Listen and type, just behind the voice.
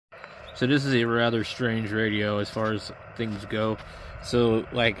So this is a rather strange radio as far as things go. So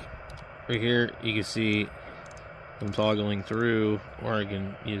like right here, you can see I'm toggling through, or I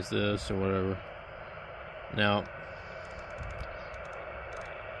can use this or whatever. Now,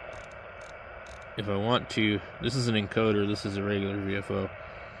 if I want to, this is an encoder, this is a regular VFO.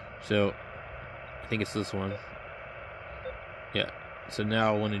 So I think it's this one. Yeah. So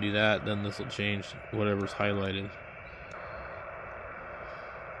now when I do that, then this will change whatever's highlighted.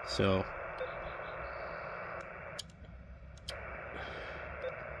 So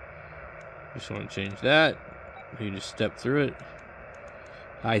just want to change that. You just step through it.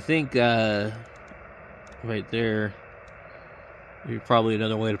 I think right there, there's probably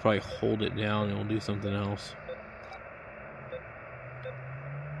another way to probably hold it down and we'll do something else.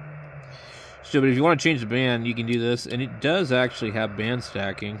 So, but if you want to change the band, you can do this, and it does actually have band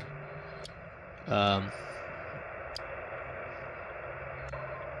stacking.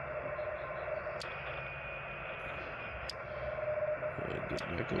 Get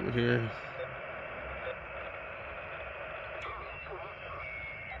back over here.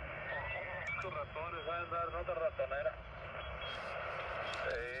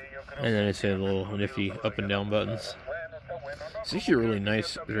 And then it's got little nifty up and down buttons. It's actually a really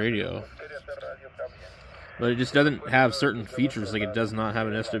nice radio. But it just doesn't have certain features, like it does not have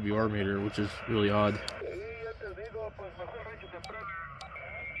an SWR meter, which is really odd.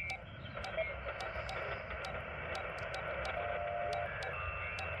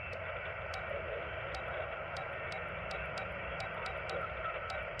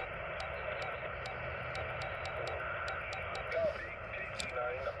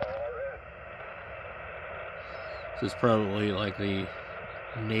 So it's probably like the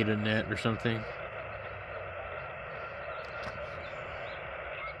NATAnet or something.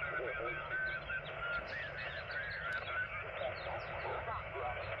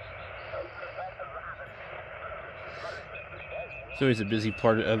 It's always a busy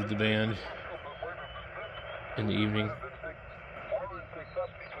part of the band in the evening.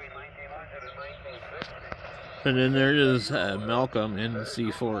 And then there is Malcolm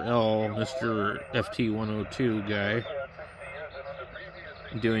NC4L, Mr. FT102 guy,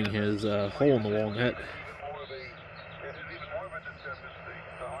 doing his hole in the wall net.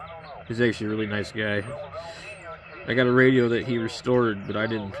 He's actually a really nice guy. I got a radio that he restored, but I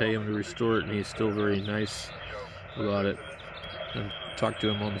didn't pay him to restore it, and he's still very nice about it. I've talked to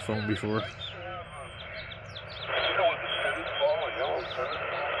him on the phone before.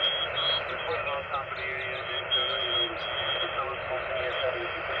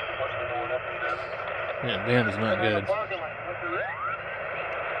 Yeah, band is not good. Hey,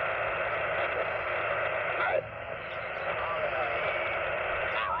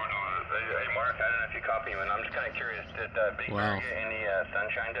 Mark, I don't know if you copy me, and I'm just kind of curious, did Big Bear get any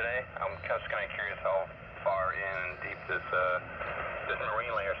sunshine today? I'm just kind of curious how far in and deep this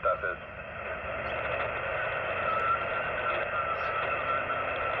marine layer stuff is.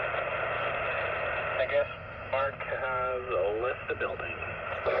 I guess Mark has a list of buildings.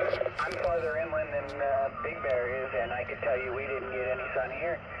 I'm farther inland than Big Bear is, and I can tell you we didn't get any sun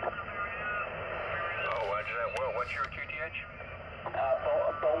here. Oh, roger that. Well, what's your QTH?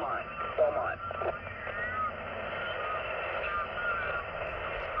 Beaumont.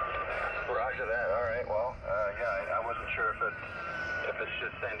 Roger that. All right. Well, yeah, I wasn't sure if it's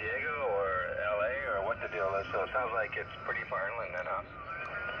just San Diego or LA or what the deal is. So it sounds like it's pretty far inland then, huh?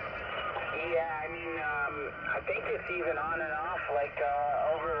 Yeah, I mean, I think it's even on and off, like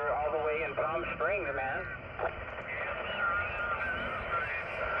over all the way in Palm Springs, man.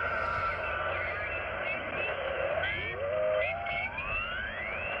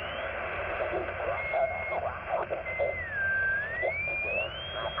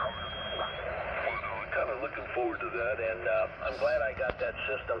 Kind of looking forward to that, and I'm glad I got that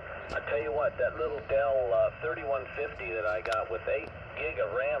system. I tell you what, that little Dell 3150 that I got with 8 gig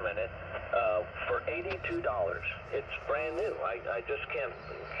of RAM in it for $82. It's brand new. I just can't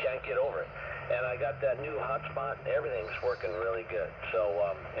get over it. And I got that new hotspot. Everything's working really good.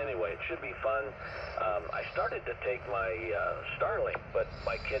 So anyway, it should be fun. I started to take my Starlink, but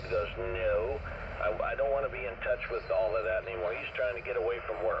my kid goes, no. I don't want to be in touch with all of that anymore. He's trying to get away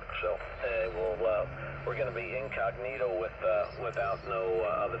from work, so we're going to be incognito without no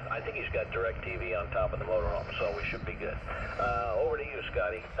other. I think he's got DirecTV on top of the motorhome, so we should be good. Over to you,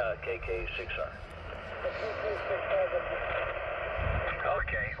 Scotty, KK6R.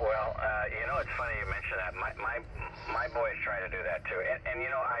 Okay, well, you know, it's funny you mention that. My boys try to do that too, and you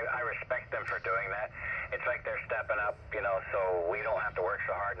know, I respect them for doing that. It's like they're stepping up, you know, so we don't have to work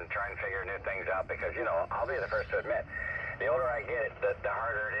so hard and try and figure new things out because, you know, I'll be the first to admit, the older I get, the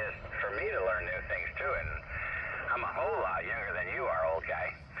harder it is for too, and I'm a whole lot younger than you are, old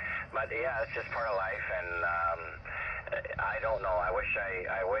guy. But yeah, it's just part of life, and I don't know. I wish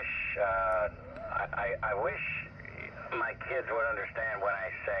my kids would understand when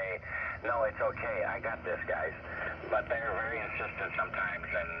I say, no, it's okay, I got this, guys. But they're very insistent sometimes,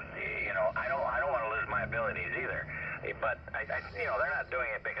 and you know, I don't want to lose my abilities either. But you know, they're not doing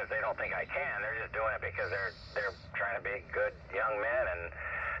it because they don't think I can. They're just doing it because they're trying to be good young men. And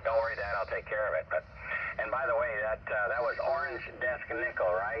don't worry, Dad, I'll take care of it. But and by the way, that was orange desk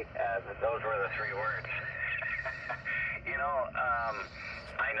nickel, right? Those were the 3 words. You know,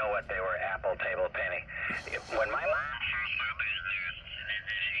 I know what they were. Apple table penny. When my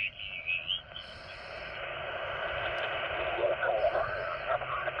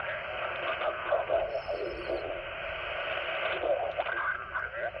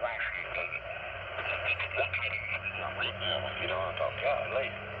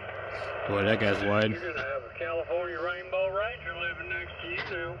Boy, that guy's wide. You're going to have a California Rainbow Ranger living next to you,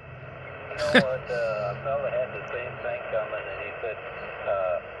 too. You know what, a fella had the same thing coming, and he said,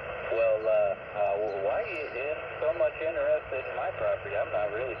 why are you so much interested in my property? I'm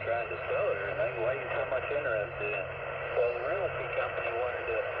not really trying to sell it or anything. Why are you so much interested in it? Well, the realty company wanted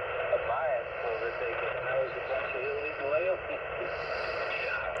to buy it so that they could house a bunch of illegal aliens.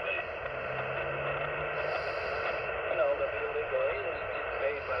 You know, the illegal aliens get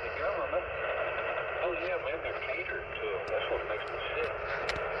paid by the government. Oh, yeah, man, they're catered to them. That's what makes me sick.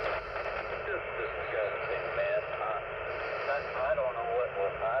 Just disgusting, man. I don't know what's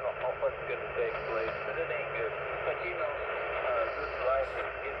going to take place, but it ain't good. But you know, this life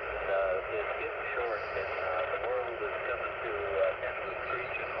is getting short, and the world is coming to end of the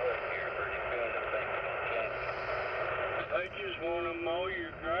screeching halt here pretty soon, and things will change. I just want to mow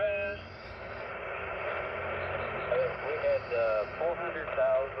your grass. We had 400,000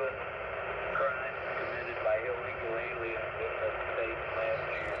 crimes committed by illegal aliens in the state last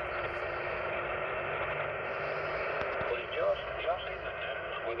year. Well, did y'all see the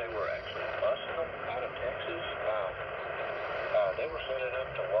news where they were actually busing them out of Texas? They were sending them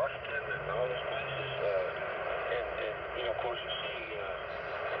to Washington and all those places. And you know, of course, you see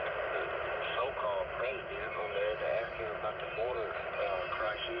the so-called president on there to ask him about the border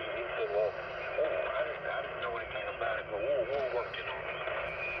crisis, and he said, well, I didn't know anything about it, but we're working on it.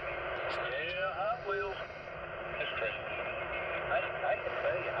 Yeah, I will. It's crazy. I can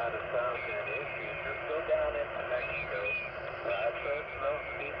tell you how to solve that issue. Just go down into Mexico, put those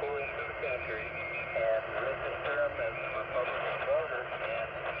people into the country, and register them as Republican voters, and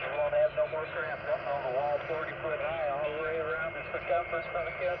you won't have no more crap. They'll know the wall 40 foot high all the way around the circumference of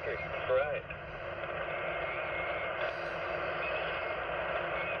the country. Right.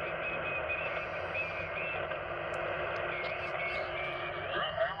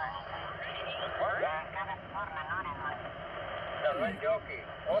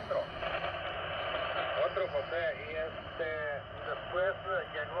 Otro José, y después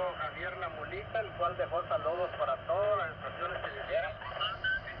llegó Javier Namulita, el cual dejó saludos para todas las estaciones que vivieron.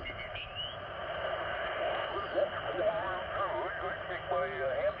 Well, you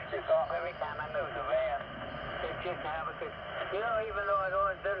have to stick off every time I move the van. It's just how, because, you know, even though it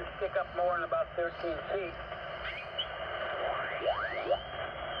only doesn't stick up more than about 13 feet.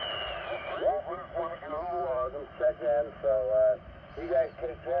 Well, we're working on more of them, check in, so, you guys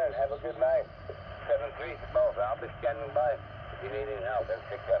take care and have a good night. 7-3 to both. I'll be standing by if you need any help. Then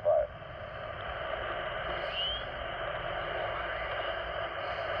 6 FR.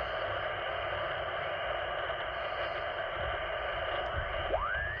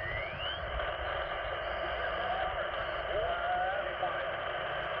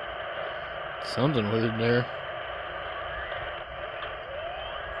 Something weird there.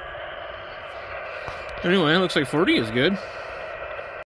 Anyway, it looks like 40 is good.